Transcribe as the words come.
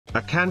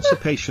A cancer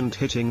patient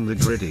hitting the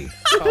griddy.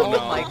 Oh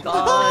my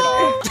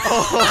god.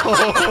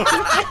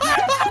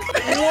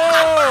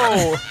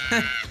 Whoa!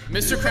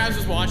 Mr. Krabs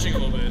was watching a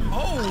little bit.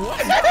 Oh, what?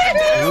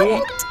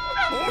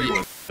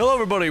 Hello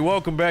everybody,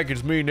 welcome back.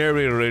 It's me,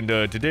 Narrator, and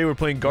today we're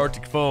playing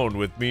Gartic Phone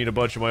with me and a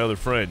bunch of my other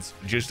friends.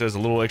 Just as a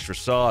little extra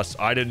sauce,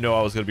 I didn't know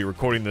I was going to be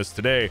recording this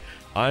today.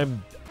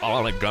 I'm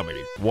on a gummy.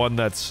 One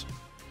that's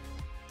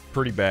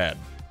pretty bad.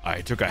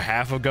 I took a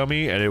half a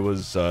gummy, and it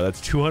was, that's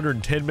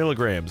 210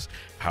 milligrams.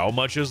 How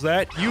much is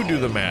that? You do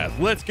the math.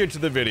 Let's get to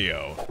the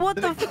video. What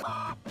the f—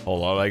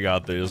 Hold on, I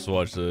got this.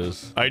 Watch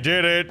this. I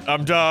did it.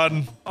 I'm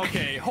done.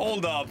 Okay,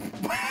 hold up.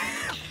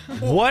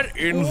 What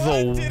in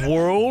the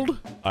world?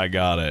 I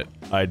got it.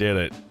 I did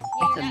it.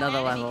 It's another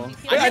level.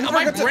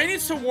 My brain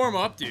needs to warm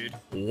up, dude.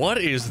 What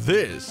is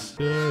this?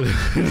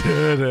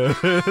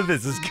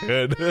 This is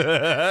good.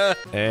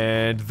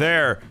 And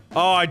there.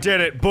 Oh, I did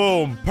it.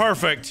 Boom.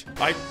 Perfect.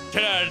 10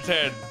 out of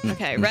 10.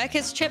 Okay, wreck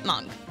is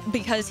chipmunk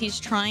because he's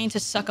trying to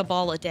suck a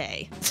ball a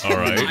day. All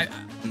right.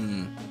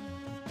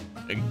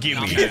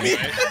 Give me.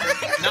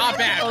 Not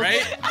bad,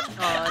 right?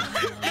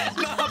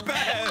 Not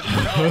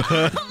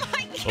bad.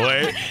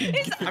 Wait.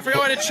 I forgot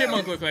what a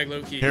chipmunk looked like,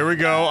 low-key. Here we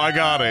go. I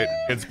got it.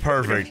 It's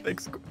perfect.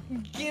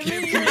 Give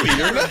me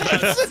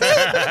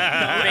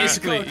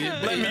Basically.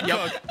 Let me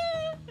cook.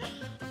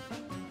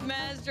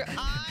 Master,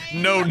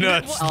 No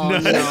nuts. Oh,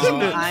 Nuts.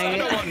 no. I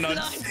don't want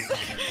nuts.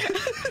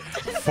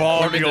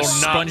 Fall Or your the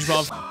nuts.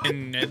 SpongeBob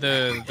and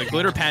the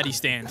glitter patty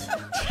stand.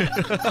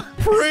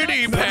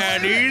 Pretty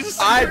patties.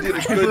 I did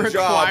a good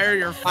job. Require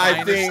your I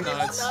finest think.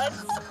 nuts.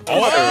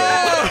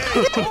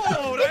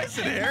 Oh, nice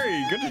and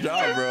hairy. Good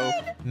job, bro.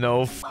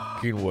 No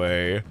fucking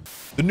way.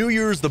 The new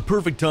year is the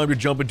perfect time to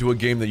jump into a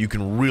game that you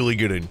can really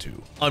get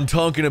into. I'm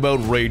talking about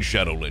Raid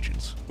Shadow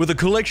Legends. With a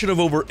collection of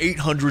over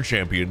 800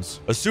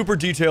 champions, a super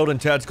detailed and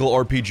tactical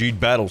RPG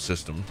battle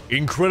system,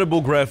 incredible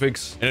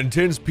graphics, and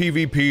intense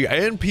PvP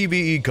and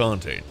PvE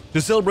content. To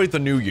celebrate the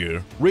new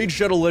year, Raid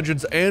Shadow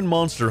Legends and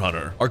Monster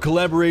Hunter are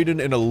collaborating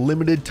in a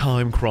limited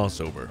time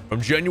crossover from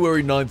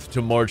January 9th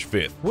to March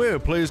 5th, where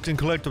players can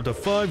collect up to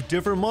 5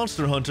 different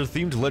Monster Hunter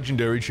themed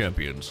legendary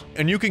champions.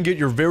 And you can get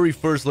your very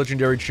first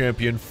legendary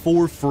champion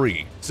for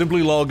free.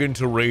 Simply log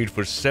into Raid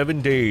for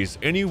 7 days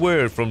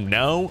anywhere from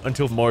now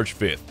until March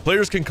 5th.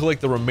 Players can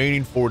collect the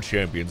remaining 4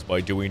 champions by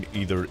doing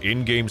either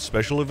in-game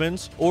special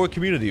events or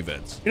community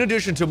events. In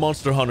addition to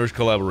Monster Hunter's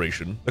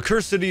collaboration, the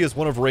Cursed City is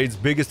one of Raid's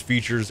biggest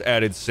features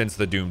added since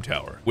the Doom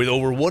Tower, with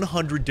over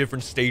 100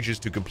 different stages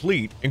to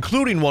complete,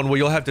 including one where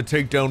you'll have to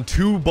take down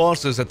 2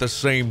 bosses at the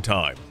same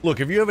time. Look,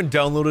 if you haven't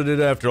downloaded it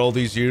after all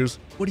these years,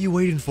 what are you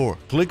waiting for?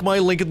 Click my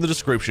link in the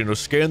description or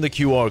scan the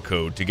QR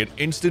code to get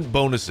instant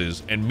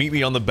bonuses and meet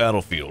me on the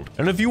battlefield.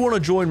 And if you want to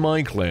join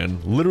my clan,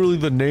 literally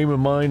the name of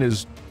mine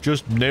is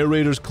just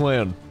Narrator's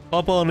Clan.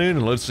 Hop on in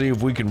and let's see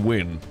if we can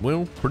win.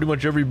 Well, pretty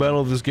much every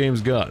battle this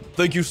game's got.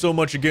 Thank you so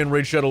much again,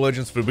 Raid Shadow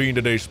Legends, for being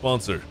today's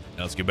sponsor.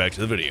 Now let's get back to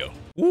the video.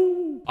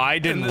 Woo! I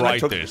didn't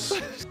write this.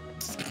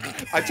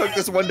 I took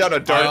this one down a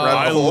dark rabbit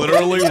I hole.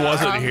 literally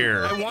wasn't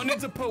here. I wanted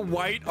to put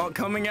white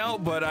coming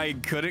out, but I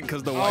couldn't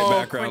because the white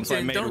background, so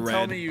I made it don't red.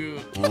 tell me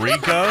you.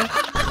 Rika?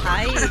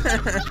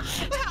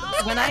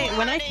 When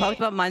I talked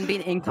about mine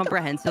being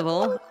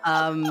incomprehensible,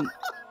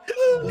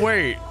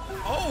 Wait.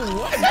 Oh,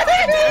 what?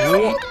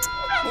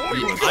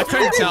 I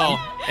couldn't tell.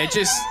 It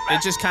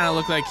just kind of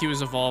looked like he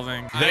was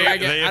evolving. They have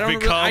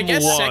become I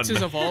guess one. sex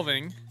is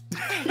evolving.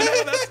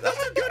 That's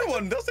a good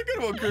one. That's a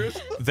good one, Chris.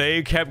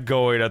 They kept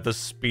going at the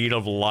speed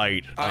of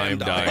light. I'm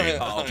dying.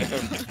 Oh.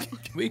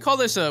 We call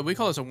this a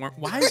worm.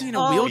 Why is he in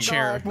a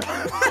wheelchair? He's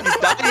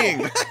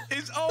dying.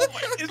 Is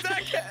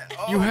that cat?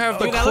 Oh, You have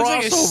the Dude, that looks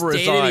like a crossover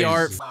his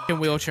state-of-the-art eyes. fucking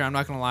wheelchair. I'm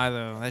not gonna lie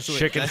though. That's really,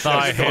 Chicken that shit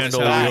thigh is fast.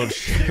 handle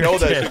wheelchair. You know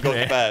that shit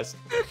goes fast.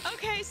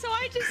 Okay, so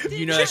I just did.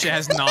 You know that shit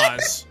has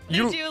Nas. They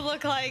do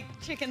look like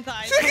chicken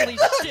thighs. Holy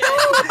shit.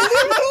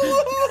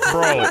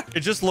 Bro, it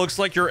just looks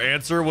like your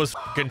answer was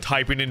fucking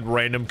typing in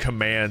random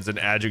commands and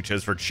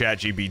adjectives for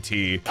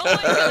ChatGPT. Oh my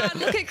god,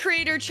 look at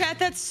creator chat.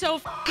 That's so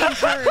fucking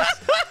cursed.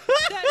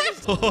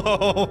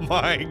 Oh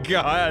my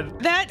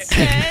god. That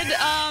said,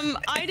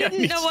 I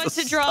didn't know what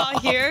to draw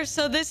here,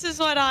 so this is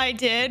what I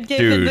did,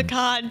 given the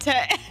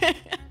context.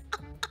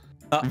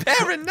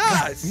 Very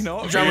nice. You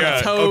know, Drawing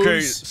with toes.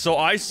 Okay, so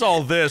I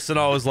saw this and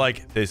I was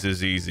like, this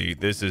is easy.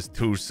 This is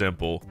too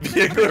simple.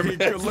 why are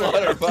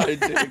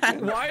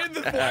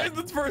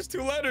the first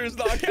 2 letters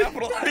not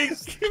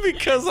capitalized?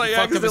 Because I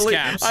Fucked up his accidentally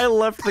caps. I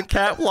left the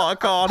cap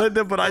lock on it,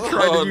 but I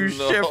tried to use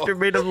shift and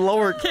made it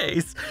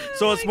lowercase.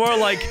 So it's more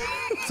like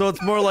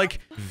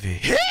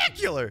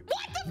vehicular.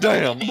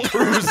 Damn.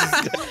 Cruz.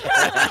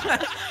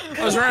 I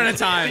was running out of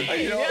time.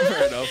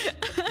 Fair enough.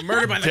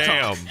 Murdered by the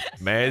Damn.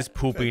 cops. Man's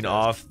pooping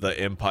off the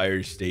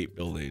Empire State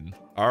Building.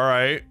 All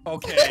right.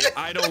 Okay,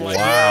 I don't like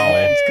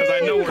Wow. because I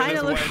know where kind this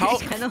of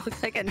went.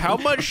 looks like a. How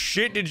much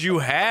shit did you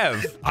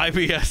have?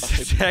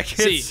 IBS attack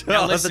See,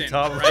 now listen, at the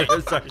top right?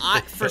 of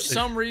the For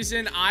some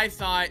reason, I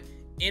thought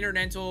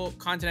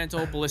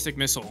intercontinental ballistic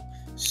missile.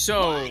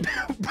 So,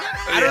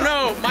 I don't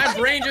know. My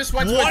brain just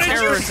went to a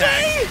terror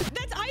attack.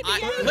 I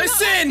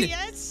Listen!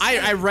 Yes.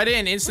 I read it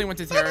and instantly went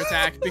to terror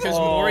attack because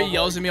Maury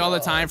yells at me all the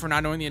time for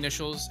not knowing the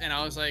initials, and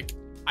I was like,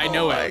 I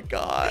know Oh my it.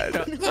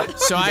 god.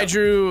 So I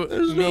drew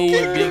me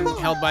being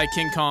held by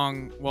King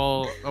Kong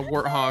while a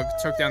warthog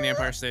took down the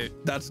Empire State.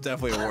 That's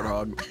definitely a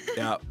warthog.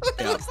 Yeah.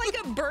 It looks like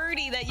a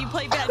birdie that you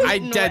play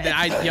badminton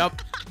with.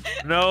 Yup.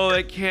 No,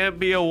 it can't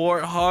be a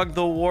warthog.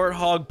 The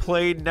warthog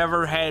plane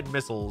never had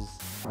missiles.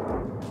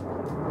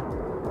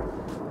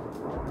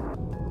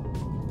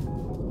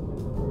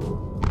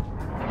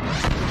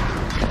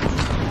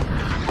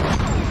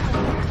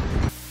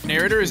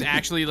 Narrator is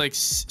actually like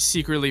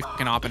secretly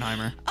fucking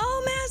Oppenheimer.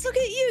 Oh, Maz, look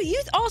at you.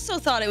 You also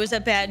thought it was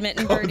a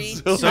badminton birdie.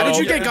 So How did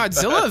you get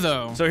Godzilla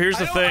though? So here's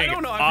the thing. I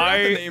don't know. I forgot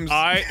the names.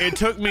 It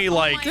took me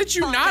like. Did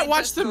you not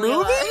watch the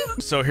movie?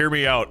 So hear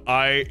me out.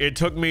 It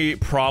took me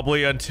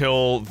probably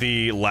until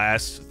the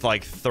last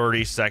like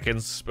 30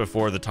 seconds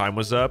before the time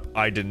was up.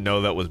 I didn't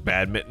know that was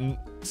badminton.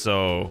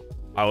 So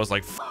I was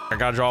like, I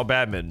gotta draw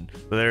badminton.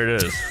 But there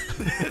it is.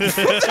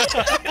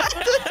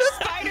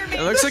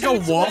 It looks like a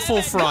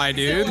waffle fry,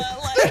 dude.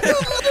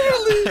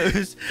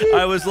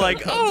 I was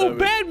like, oh,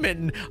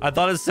 badminton. I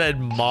thought it said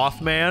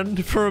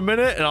Mothman for a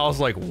minute, and I was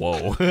like,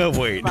 whoa,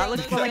 wait. That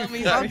looks like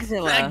That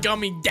Godzilla.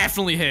 gummy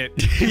definitely hit.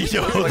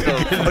 Yo, Like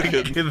a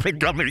fucking- the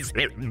gummy's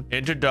hitting.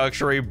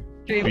 Introductory.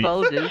 Three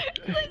bulges.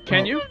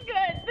 Can you? This is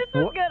good. This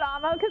is good,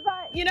 Amo, because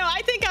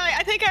I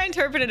think I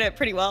interpreted it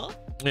pretty well.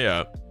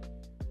 Yeah.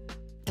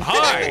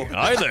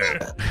 Hi there.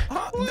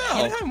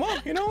 Well,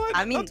 you know what?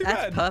 I mean, Not too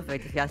that's bad.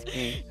 perfect if you ask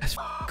me.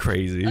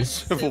 Crazy.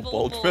 Civil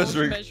bulge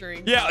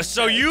measuring. Yeah,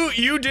 so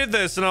you did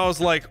this, and I was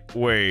like,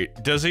 wait,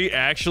 does he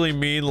actually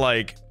mean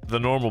like the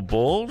normal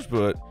bulge?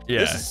 But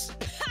yeah,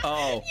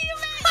 Oh.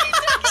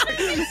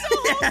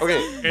 Okay.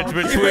 it's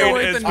went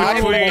the normal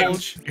between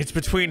bulge. it's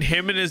between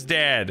him and his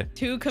dad.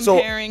 Two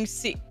comparing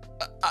So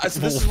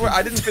this is where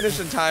I didn't finish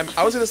in time.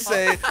 I was gonna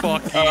say two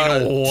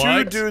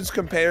what? dudes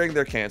comparing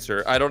their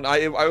cancer. I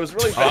was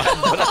really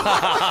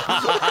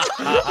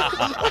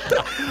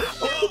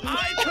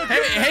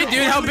Hey,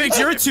 dude, how big's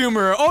your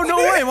tumor? Oh no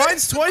way,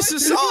 mine's twice the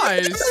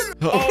size.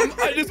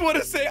 I just want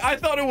to say I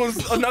thought it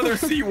was another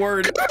C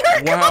word.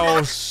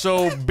 Wow,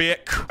 so big.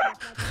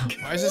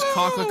 Why does this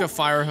cock look a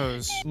fire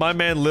hose? My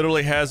man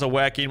literally has a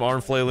wacky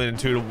arm flailing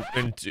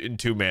in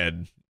two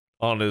man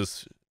on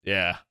his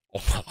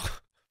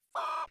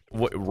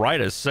What,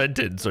 write a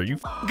sentence. Are you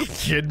fucking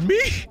kidding me?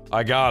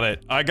 I got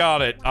it.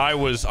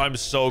 I'm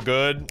so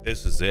good.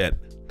 This is it.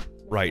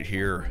 Right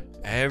here.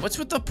 What's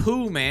with the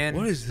poo, man?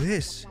 What is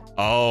this?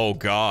 Oh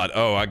god.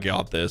 Oh, I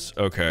got this.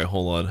 Okay,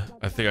 hold on.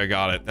 I think I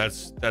got it.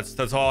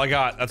 That's all I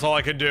got. That's all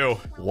I can do.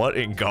 What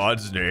in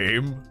God's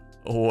name?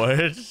 What?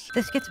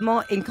 This gets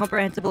more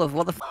incomprehensible of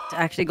what the f is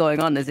actually going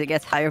on as it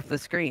gets higher up the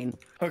screen.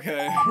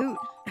 Okay. Who?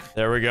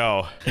 There we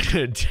go.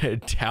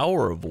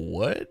 Tower of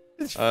what?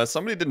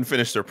 somebody didn't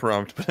finish their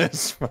prompt, but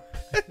it's fine.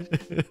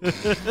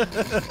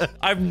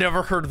 I've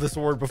never heard this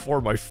word before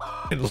in my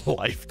fucking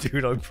life,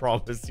 dude. I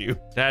promise you.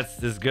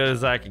 That's as good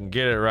as I can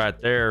get it right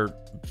there,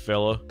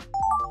 fella.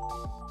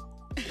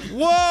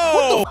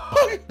 Whoa!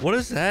 What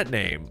is that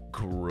name?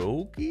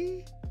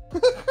 Grogi? I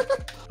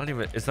don't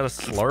even. Is that a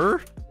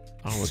slur?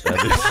 I don't know what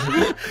that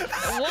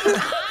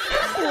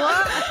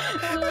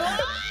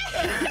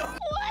is.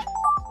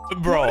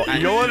 Bro,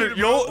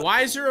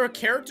 Why is there a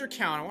character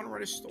count? I want to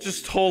write a story.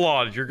 just hold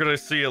on. You're gonna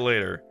see it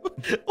later.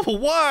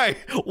 Why?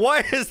 Why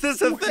is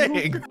this a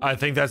thing? I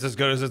think that's as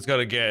good as it's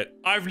gonna get.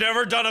 I've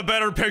never done a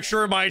better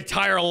picture in my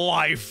entire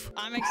life.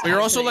 I'm But excited.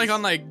 you're also like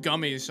on like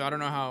gummies, so I don't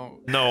know how.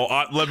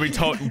 No, let me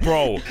tell,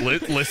 bro.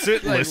 Listen,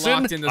 Like, listen.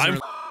 locked in doesn't I'm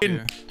really-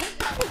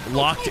 f***ing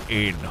locked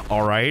in.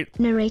 All right.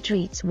 Narrator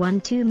eats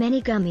one too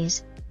many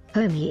gummies.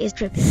 Homie is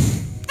tripping.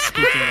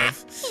 Speaking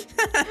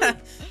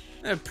of.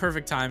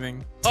 Perfect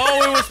timing.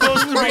 Oh, it was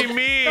supposed to be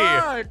me.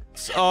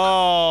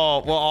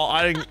 Oh, well,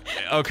 I didn't.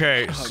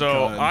 Okay,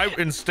 so God. I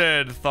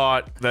instead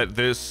thought that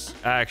this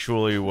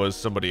actually was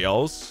somebody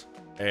else.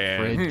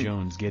 And Fred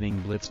Jones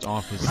getting blitzed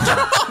off his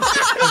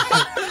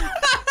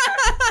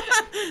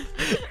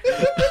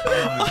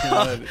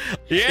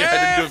yeah,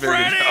 I didn't do a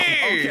very good job.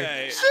 Freddy.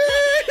 Okay.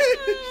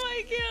 Oh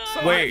my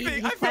god. So Wait.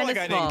 I feel like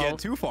I didn't get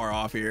too far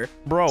off here.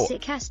 Bro.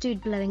 Sick ass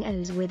dude blowing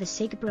O's with a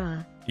sig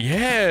bra.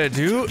 Yeah,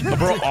 dude.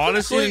 Bro, You're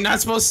honestly,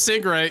 not supposed to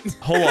sig right.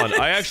 hold on.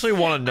 I actually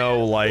want to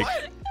know, like,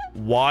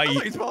 why That's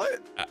how you spell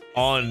it?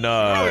 on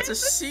Oh, it's a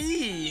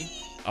C.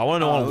 I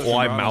want to know listen,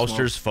 why Ron,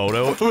 Mouster's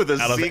photo With a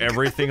out of Zeke.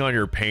 everything on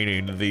your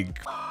painting, the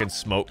fucking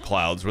smoke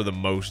clouds were the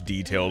most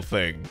detailed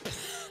thing.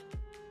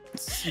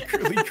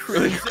 Secretly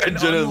cringe and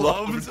Cringe and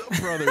unloved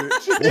brother.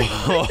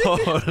 Whoa.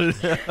 I feel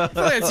like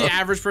that's the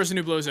average person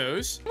who blows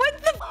O's. What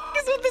the f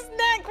is with his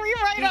neck?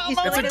 Rewrite it. He's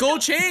got It's a like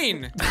gold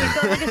chain. He's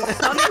got like a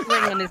sonic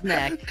ring on his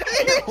neck.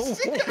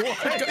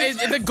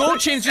 The gold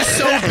chain's just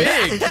so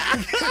big.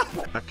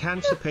 A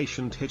cancer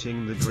patient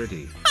hitting the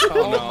griddy.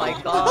 Oh my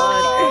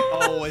god.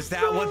 Oh, is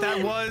that what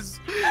that was?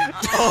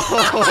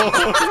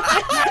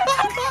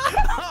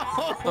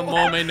 The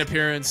mole made an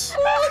appearance.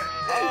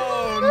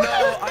 Oh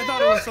no, I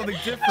thought it was something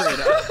different.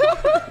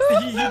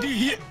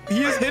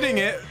 He is hitting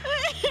it.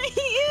 He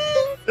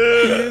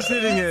is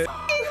hitting it.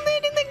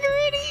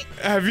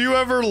 Have you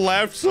ever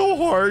laughed so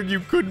hard you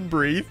couldn't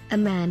breathe? A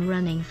man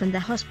running from the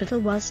hospital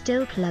while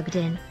still plugged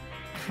in.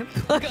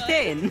 Plugged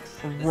in?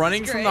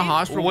 Running from the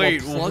hospital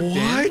Wait, while plugged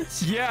in?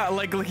 Yeah,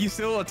 like he's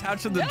still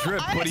attached to the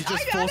drip, but he's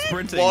just full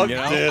sprinting, Plugged you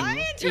know? in.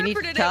 I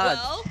interpreted it charge.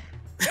 well.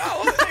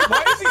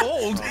 Why is he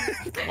old?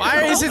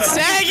 Why is it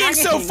sagging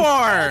so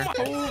far?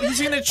 Oh,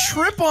 he's gonna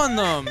trip on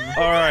them.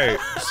 All right,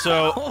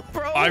 so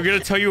I'm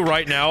gonna tell you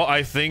right now.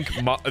 I think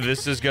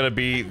this is gonna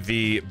be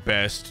the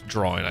best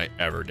drawing I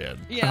ever did.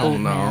 Yeah. Oh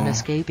no. Man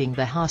escaping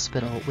the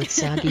hospital with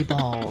saggy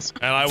balls.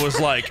 And I was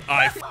like,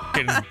 I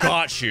fucking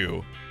got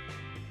you.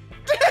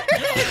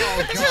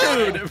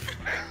 Dude,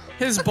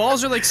 his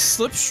balls are like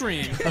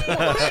slipstream.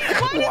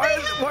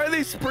 Why are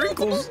they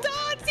sprinkles?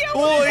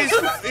 Well,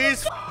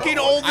 he's fucking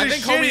old I as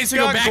think shit. homie needs He's to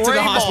go got back to the gray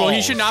hospital. He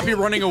balls. should not be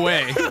running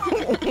away.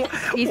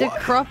 He's a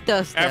crop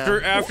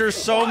duster. After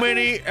so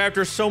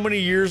many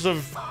years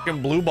of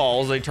fucking blue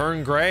balls, they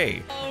turn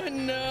gray. Oh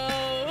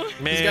no.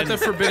 Man, He's got the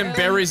forbidden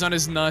berries on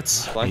his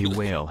nuts. A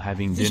whale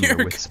having dinner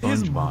with His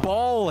SpongeBob.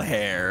 ball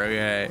hair,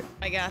 okay.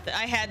 I got that.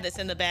 I had this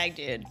in the bag,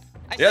 dude.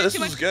 Yeah, this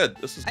is good.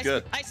 This is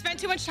good. I spent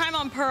too much time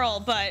on Pearl,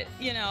 but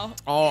you know.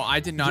 Oh, I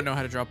did not know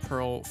how to draw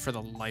Pearl for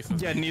the life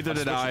of me. Yeah, neither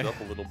did Switch I. it up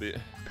a little bit.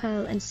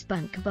 Pearl and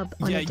SpongeBob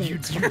on Yeah, a you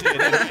date. did,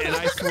 and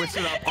I switched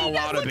it up a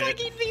lot of Look like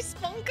it. he'd be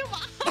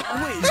SpongeBob.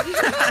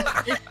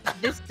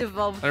 This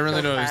devolved. I don't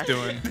really so know what he's fast.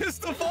 doing. This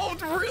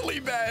devolved really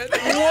bad.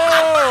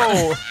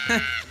 whoa!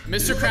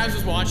 Mr. Krabs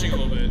was watching a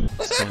little bit.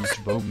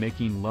 SpongeBob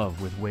making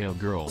love with whale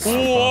girl. while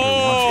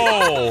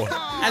father watches.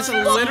 Whoa! That's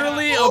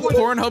literally a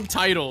Pornhub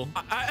title.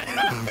 No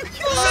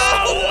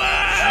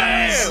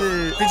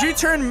way! Did you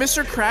turn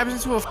Mr. Krabs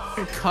into a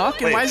fucking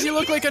cuck? And why does he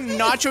look like a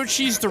nacho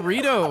cheese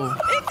Dorito?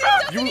 It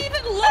doesn't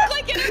even look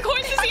like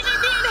intercourse is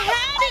even being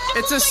had. It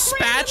It's a just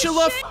looks like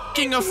spatula random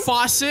fucking a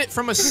faucet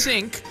from a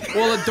sink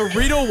while a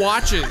Dorito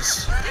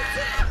watches.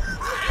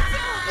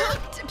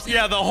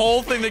 Yeah, the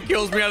whole thing that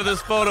kills me out of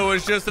this photo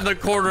is just in the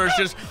corner. It's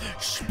just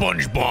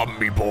SpongeBob,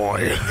 me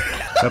boy.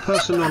 A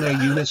person on a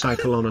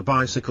unicycle, on a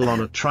bicycle, on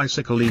a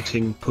tricycle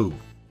eating poo.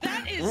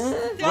 That is.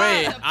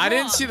 Wait, I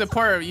didn't see the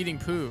part of eating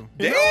poo.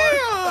 Damn!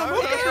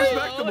 That's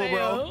respectable,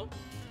 bro.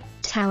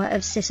 Tower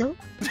of Sissel.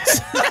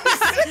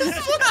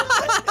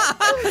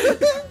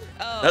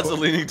 That's a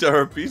leaning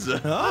tower pizza.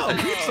 Oh,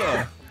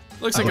 pizza.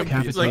 Looks like a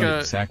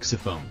Decapitated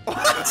saxophone.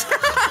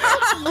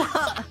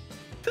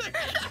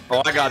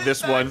 Oh, I got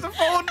this one. I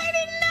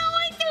didn't know.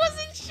 I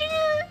wasn't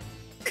sure.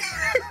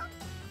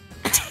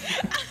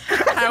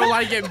 How will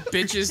I get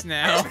bitches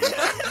now?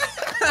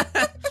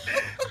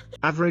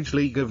 Average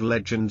League of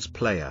Legends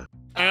player.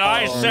 And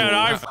I said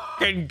I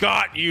fucking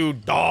got you,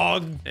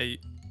 dog. Hey.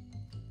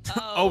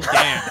 Oh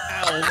damn.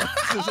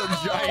 This is a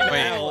giant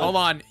Wait, L. hold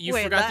on. You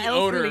Wait, forgot that the elf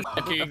odor really- what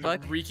the fucking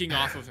fuck? reeking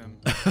off of him.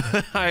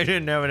 I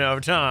didn't have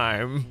enough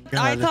time.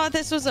 I thought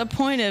this was a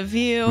point of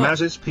view.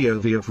 Maz's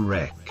POV of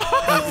Wreck.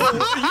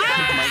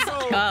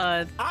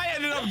 God. I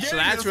ended up getting So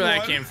that's this where that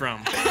one. came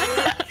from.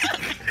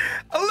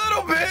 A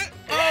little bit.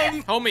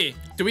 Homie,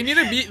 do we need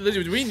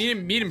to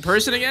meet in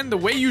person again? The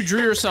way you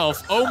drew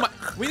yourself. Oh my,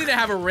 we need to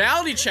have a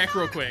reality check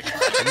real quick.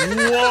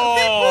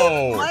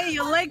 Whoa! Why are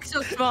your legs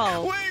so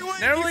small? Wait.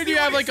 Not only do you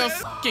have like a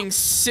fucking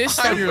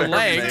cyst on your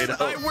leg,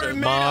 I wear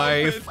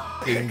My makeup.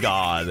 fucking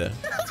god.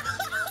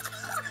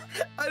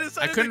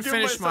 I couldn't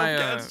finish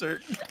my,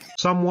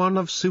 Someone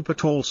of super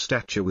tall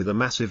stature with a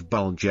massive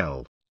bulge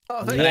gel.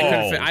 and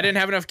I didn't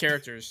have enough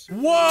characters.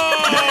 Whoa!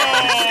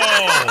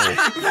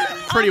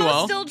 Pretty Almost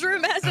well. Still drew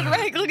massive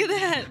reg. Look at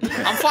that.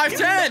 I'm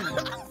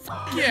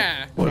 5'10".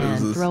 Yeah.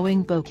 Man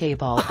throwing bokeh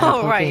ball at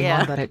Oh, Pokemon, right,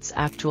 yeah. but it's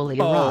actually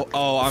a rock.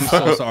 Oh, I'm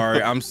so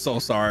sorry. I'm so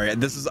sorry.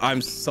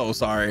 I'm so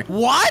sorry.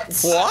 What?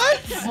 What?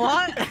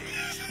 What?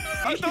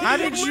 How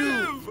did you?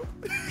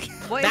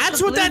 What is That's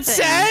the what blue that thing?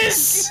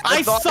 says.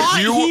 I thought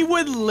he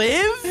would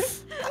live.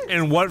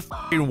 In what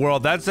fucking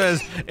world? That says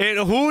in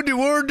who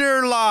were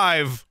there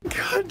live?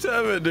 God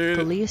damn it, dude.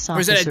 Police Or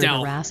is it officer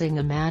Adele? harassing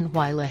a man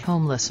while a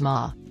homeless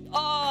ma.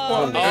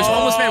 Oh. There's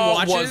homeless man Oh,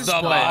 watches. what's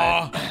up,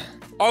 but-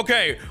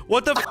 okay,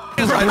 what the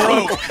is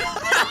broke?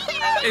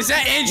 Is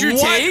that Andrew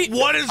Tate?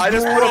 What is I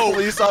just put a broke?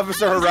 police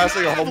officer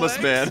harassing a homeless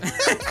man.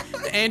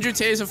 Andrew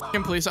Tate is a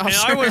fucking police And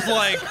officer. I was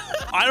like,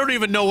 I don't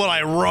even know what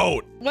I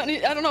wrote. I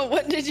don't know.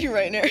 What did you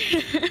write, nerd?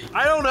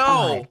 I don't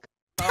know.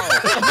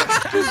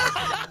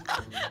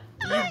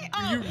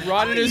 You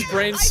rotted his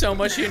brain so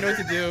much he didn't know what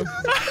to do.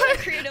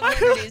 Creative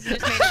liberties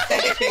just made it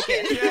kind of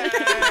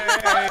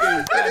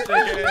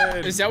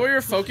chicken. Is that what you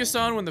were focused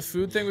on when the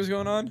food thing was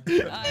going on?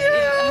 Yeah,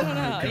 I don't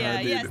know.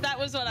 Yes, that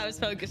was what I was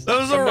focused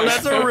on.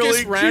 That's a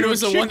really round cute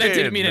was the one that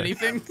didn't mean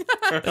chicken. anything.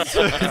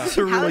 It's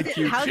a really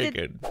cute how did-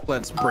 chicken.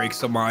 Let's break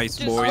some ice,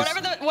 Just boys.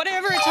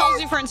 whatever it tells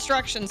you for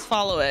instructions,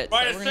 follow it. So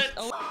Right, we're it's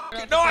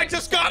gonna- No, I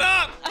just got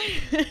up. What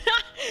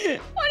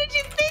did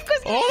you think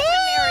was gonna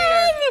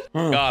happen,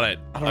 narrator? Got it.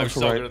 I'm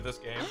so good at this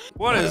game.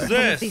 What is What does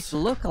this? this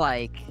look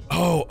like?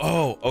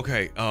 Oh,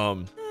 okay. All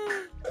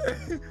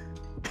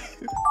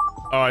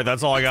right,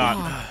 that's all I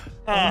got.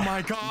 Oh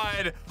my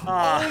god!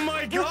 Oh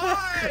my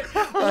god!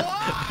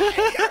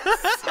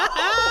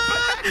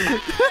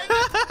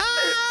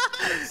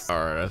 All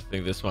right, I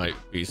think this might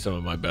be some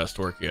of my best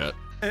work yet.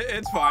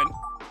 It's fine.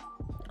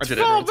 I did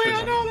it. Oh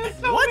man, no, that's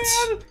so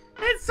bad.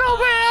 It's so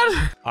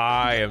bad.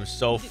 I am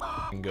so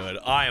fucking good.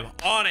 I am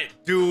on it,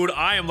 dude.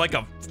 I am like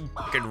a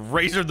fucking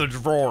razor in the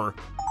drawer.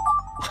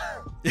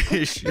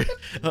 Always sharp.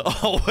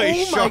 Oh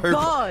my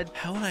god.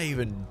 How would I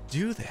even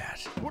do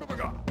that? What have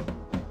I got?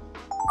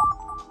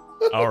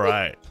 All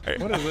right.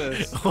 What is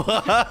this?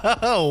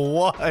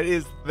 What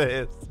is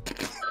this?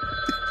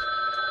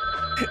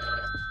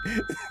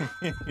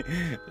 Yeah,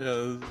 this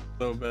is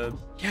so bad.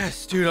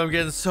 Yes, dude, I'm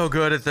getting so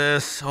good at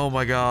this. Oh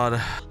my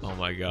god. Oh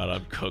my god,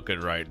 I'm cooking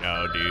right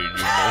now, dude.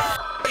 You have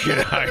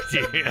no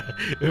fucking idea.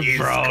 He's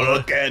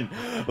Bro. cooking.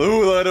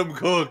 Ooh, let him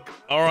cook.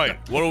 All right,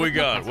 what do we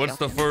got? What's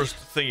the first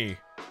thingy?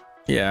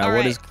 Yeah, All what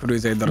right. is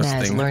Crusader's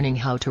Naz thing? learning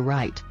how to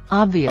write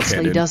obviously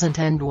Okay, dude. doesn't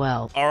end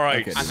well. All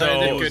right, Okay, I thought I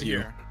did so good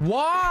here.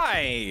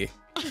 Why?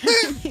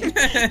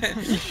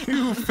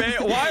 You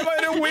fail. Why am I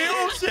in a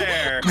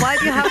wheelchair? Why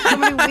do you have so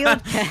many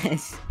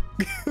wheelchairs?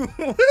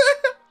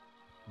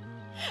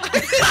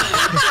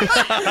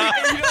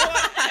 You know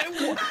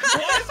what?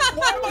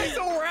 Why am I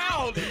so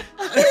round?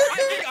 I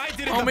think I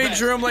did it. Homie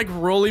drew him like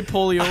roly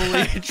poly oly.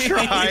 I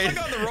tried. He's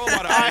like on the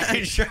robot I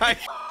eye. tried.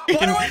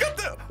 Why do I got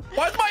the?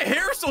 Why is my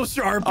hair so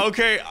sharp?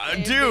 Okay,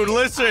 dude,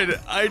 listen.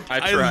 I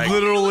tried.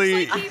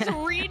 literally. Like he's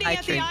reading I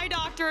at the tried. eye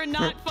doctor and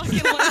not fucking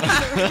looking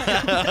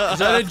Is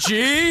that a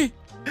G?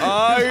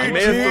 I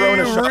may have thrown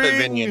a shot at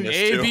Vinny in this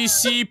A too. B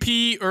C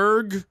P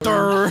erg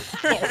dur.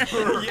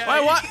 Why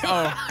what?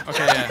 Oh,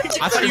 okay. Yeah.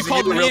 I thought you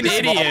called me an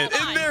idiot.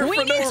 In there We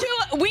for need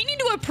no- we need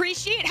to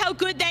appreciate how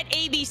good that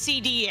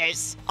ABCD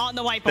is on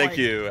the whiteboard. Thank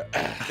you.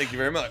 Thank you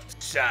very much.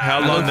 How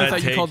I long thought did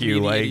that you called take me you?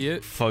 an Like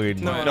idiot.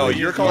 fucking. No,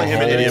 you're calling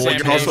him an idiot, but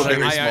you're also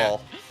very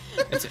small.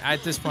 It's,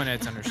 at this point,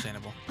 it's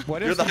understandable.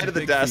 What You're if the you height of the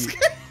big desk.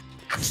 feet?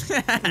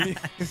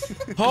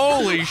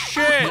 Holy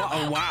shit!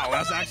 Oh wow,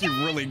 that's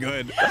actually really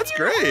good. That's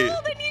great.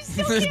 Well, then you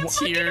still can't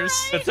fucking Tears.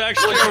 write. That's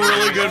actually a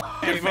really good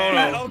fucking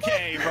Man, photo.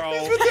 okay, bro.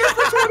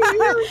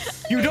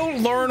 You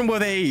don't learn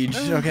with age,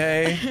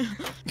 okay?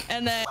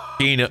 And then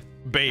Fucking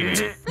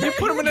baby. You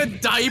put him in a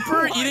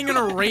diaper, eating an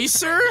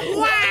eraser?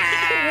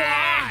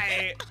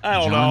 Why? I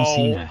don't John know.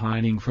 Cena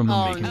hiding from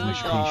a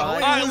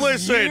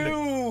Make-A-Wish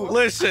patient.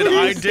 Listen,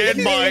 I did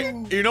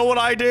my, you know what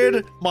I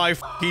did? My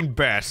fucking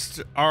best,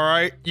 all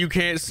right? You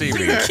can't see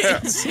me.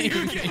 Can't see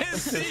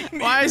me.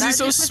 Why is he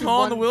so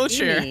small in the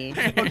wheelchair?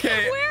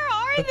 Okay. where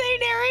are they,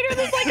 narrator?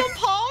 There's like a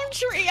palm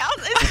tree out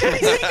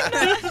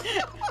there.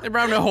 They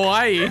brought him to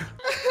Hawaii.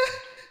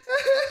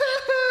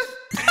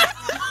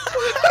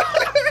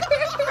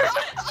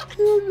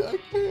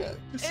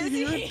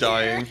 You're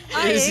dying.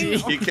 Is he?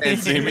 He can't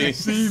see me.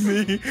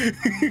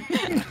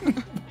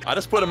 I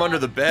just put him under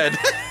the bed.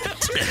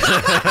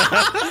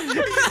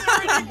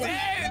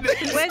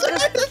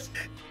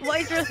 Why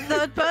is there a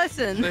third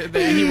person?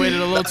 He waited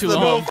a little too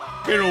long.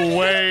 Fucking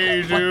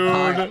way,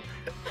 dude.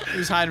 He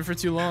was hiding for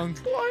too long.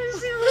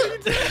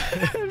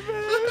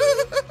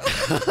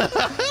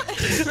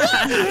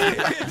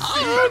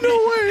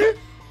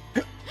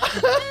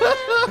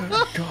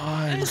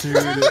 God, dude.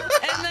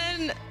 And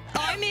then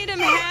I made him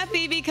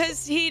happy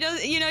because he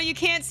does. You know, you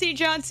can't see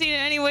John Cena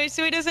anyway,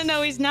 so he doesn't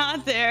know he's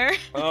not there.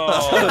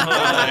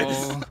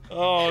 Oh,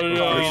 oh He's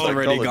no.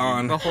 already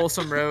gone. The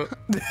wholesome route.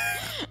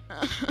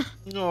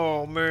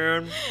 Oh,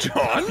 man.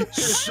 John?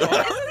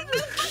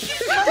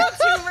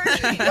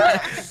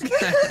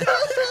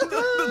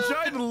 The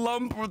giant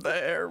lump with the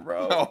hair,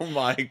 bro. Oh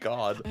my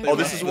god. Oh,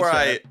 this is where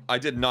I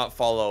did not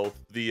follow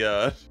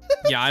the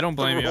Yeah, I don't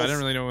blame you. I didn't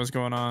really know what was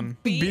going on.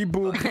 Beep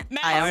boop.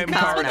 Matt, I am what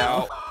calm the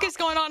now. f is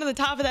going on at the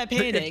top of that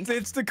painting?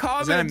 It's the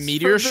comments. that a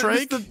meteor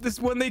strike? This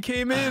when they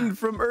came in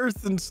from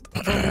Earth and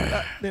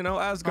you know,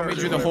 Asgard. We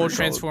drew the whole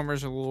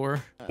Transformers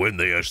lore. When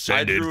they I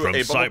ascended drew from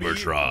a bumblebee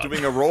Cybertron.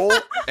 doing a roll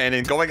and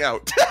then going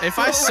out. If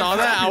I saw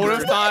that, I would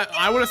have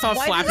thought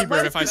Why Flappy does-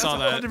 Bird if I saw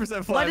that. 100%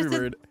 Why Flappy does it-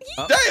 Bird.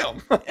 Damn!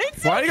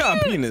 Why do you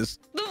got a penis?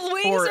 The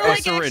wings Or are a like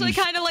actually syringe.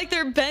 kind of like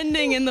they're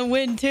bending in the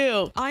wind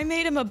too. I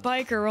made him a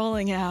biker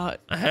rolling out.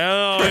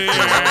 Hell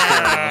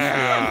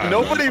yeah.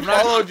 Nobody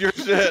followed your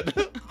shit.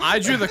 I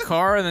drew the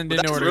car and then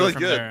didn't know where to That's go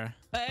from really good. there.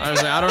 I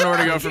was like, I don't know where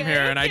to go from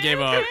here, and I gave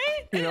up.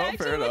 You know, It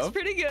fair actually looks enough.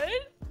 pretty good.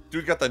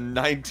 Dude got the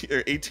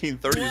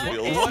 1830s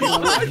wheels.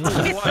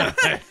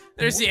 What?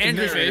 There's the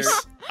angry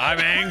face. I'm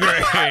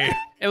angry.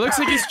 It looks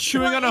like he's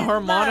chewing on a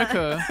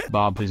harmonica.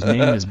 Bob, his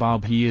name is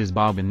Bob, he is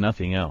Bob and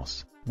nothing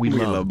else. We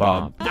love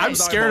Bob. I'm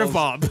scared of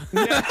Bob.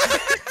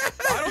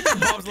 I don't think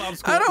Bob's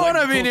Lab's cool. I don't want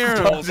to be near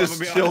him. Bob's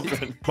just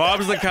children.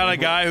 Bob's the kind of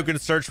guy who can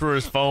search for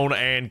his phone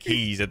and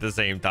keys at the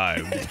same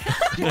time.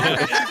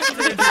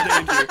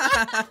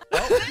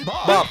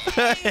 Bob.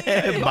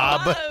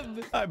 Bob.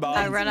 Hi, Bob.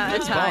 I ran out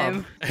of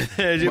time.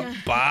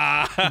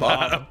 Bob.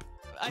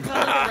 I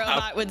thought a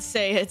robot would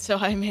say it, so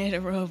I made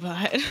a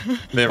robot.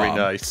 Very Bob.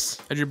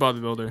 nice. I drew Bob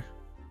the Builder.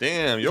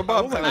 Damn, your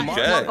Bob kind of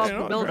jet. Bob's the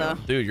builder.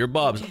 Dude, your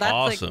Bob's That's like-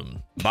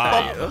 awesome.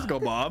 Bob. Let's go,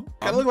 Bob.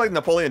 Kind of look like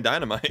Napoleon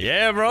Dynamite.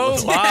 Yeah, bro.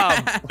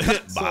 Bob.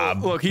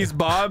 Bob. Look, he's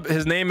Bob.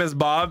 His name is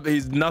Bob.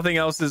 He's nothing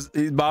else.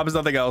 Bob is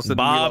nothing else.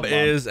 Bob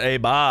is a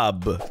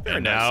Bob.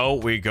 And now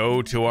we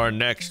go to our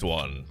next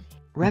one.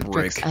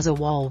 Rectrix as a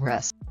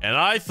walrus. And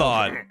I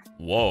thought,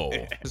 whoa.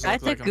 I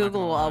said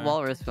Google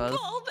walrus was.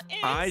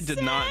 I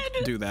did not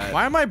do that.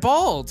 Why am I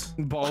bald?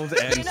 Bald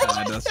and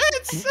sad.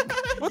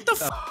 What the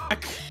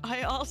fuck?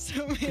 I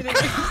also made it.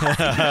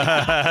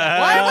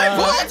 Why am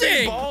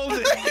I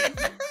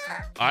balding?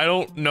 I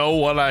don't know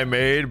what I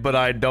made, but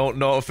I don't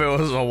know if it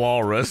was a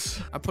walrus.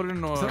 I put it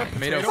in a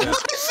tomato.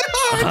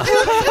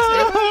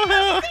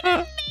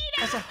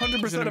 That's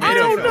 100%. I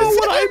don't know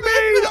what I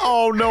made.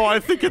 Oh no, I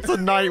think it's a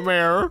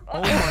nightmare.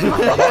 Oh my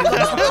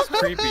god, that's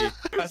creepy.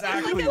 That's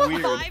actually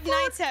weird. Five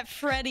Nights at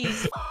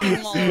Freddy's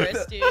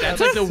walrus, dude. That's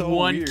like the so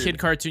one weird. kid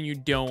cartoon you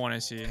don't want to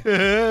see.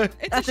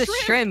 That's a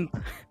shrimp.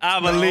 I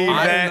believe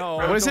that.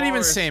 What is it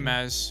even same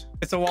as?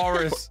 It's a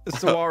walrus. It's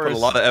a Put walrus. a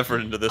lot of effort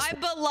into this. I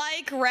but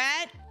like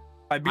rat.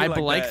 I'd I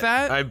like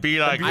that. I'd be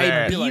like I'd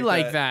that. be like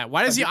like that. that.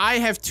 Why does the eye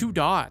have 2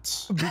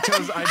 dots?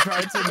 Because I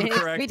tried to It's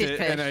correct Swedish it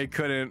fish. and I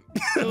couldn't.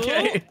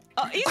 Okay.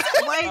 Oh, he's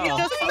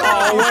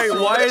Oh wait,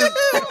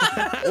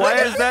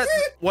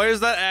 why is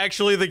that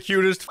actually the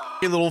cutest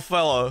little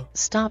fella?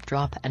 Stop,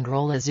 drop, and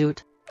roll a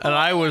zoot. And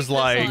I was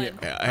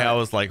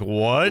This like,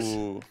 what?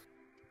 Ooh.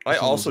 I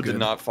also did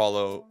not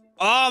follow.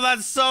 Oh,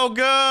 that's so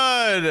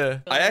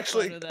good. I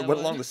actually went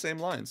along the same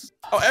lines.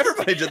 Oh,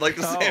 everybody did like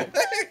the same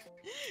thing.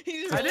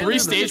 He's I didn't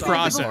 3-stage do the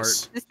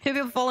process. There's 2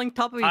 people falling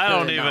top of each I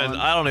other.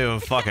 don't even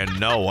fucking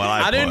know what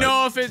I I didn't put.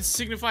 know if it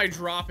signified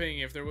dropping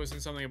if there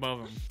wasn't something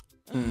above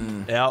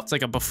him. Yep. It's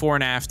like a before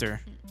and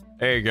after.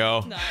 There you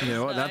go. nice, You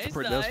know what? nice, That's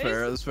nice.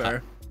 fair. That's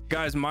fair.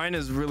 Guys, mine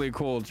is really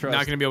cool. Trust.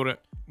 Not gonna be able to.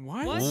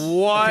 What?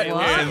 What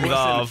Okay, in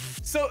the?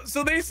 listen.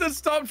 So they said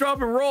stop, drop,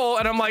 and roll,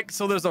 and I'm like,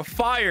 so there's a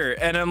fire,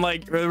 and I'm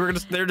like,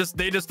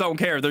 they just don't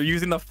care. They're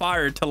using the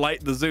fire to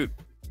light the zoot.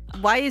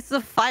 Why is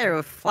the fire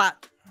a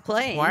flat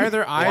plane? Why are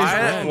their eyes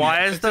red?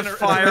 Why is the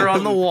fire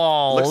on the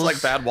walls? Looks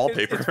like bad It's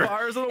wallpaper.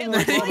 fires on the It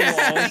looks walls.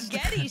 like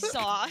spaghetti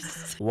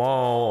sauce.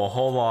 Whoa,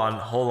 hold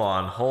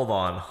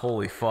on.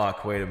 Holy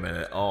fuck, wait a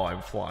minute. Oh,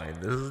 I'm flying.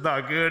 This is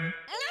not good.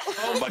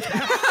 Oh my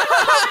god.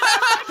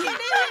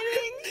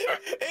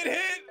 It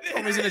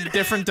hit. He's in a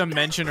different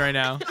dimension right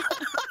now.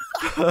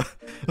 Hold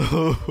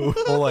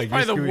on.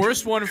 Probably the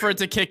worst one for it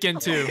to kick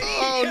into.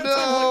 Oh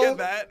no. Look at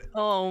that.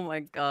 Oh my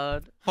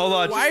god. Hold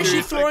on. Why is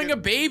she throwing a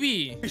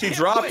baby? She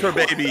dropped her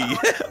baby.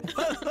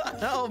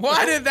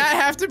 Why did that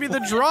have to be the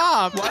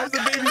drop? Why is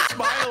the baby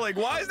smiling?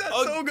 Why is that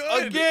so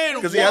good?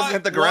 Again, 'Cause he hasn't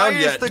hit the ground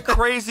why yet. is the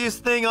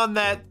craziest thing on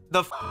that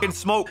the fucking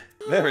smoke?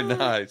 Very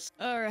nice.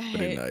 All right.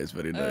 Very nice.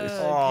 Very nice.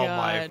 Oh God.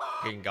 my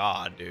fucking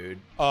god, dude.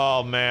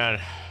 Oh man.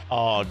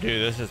 Oh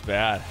dude, this is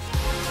bad.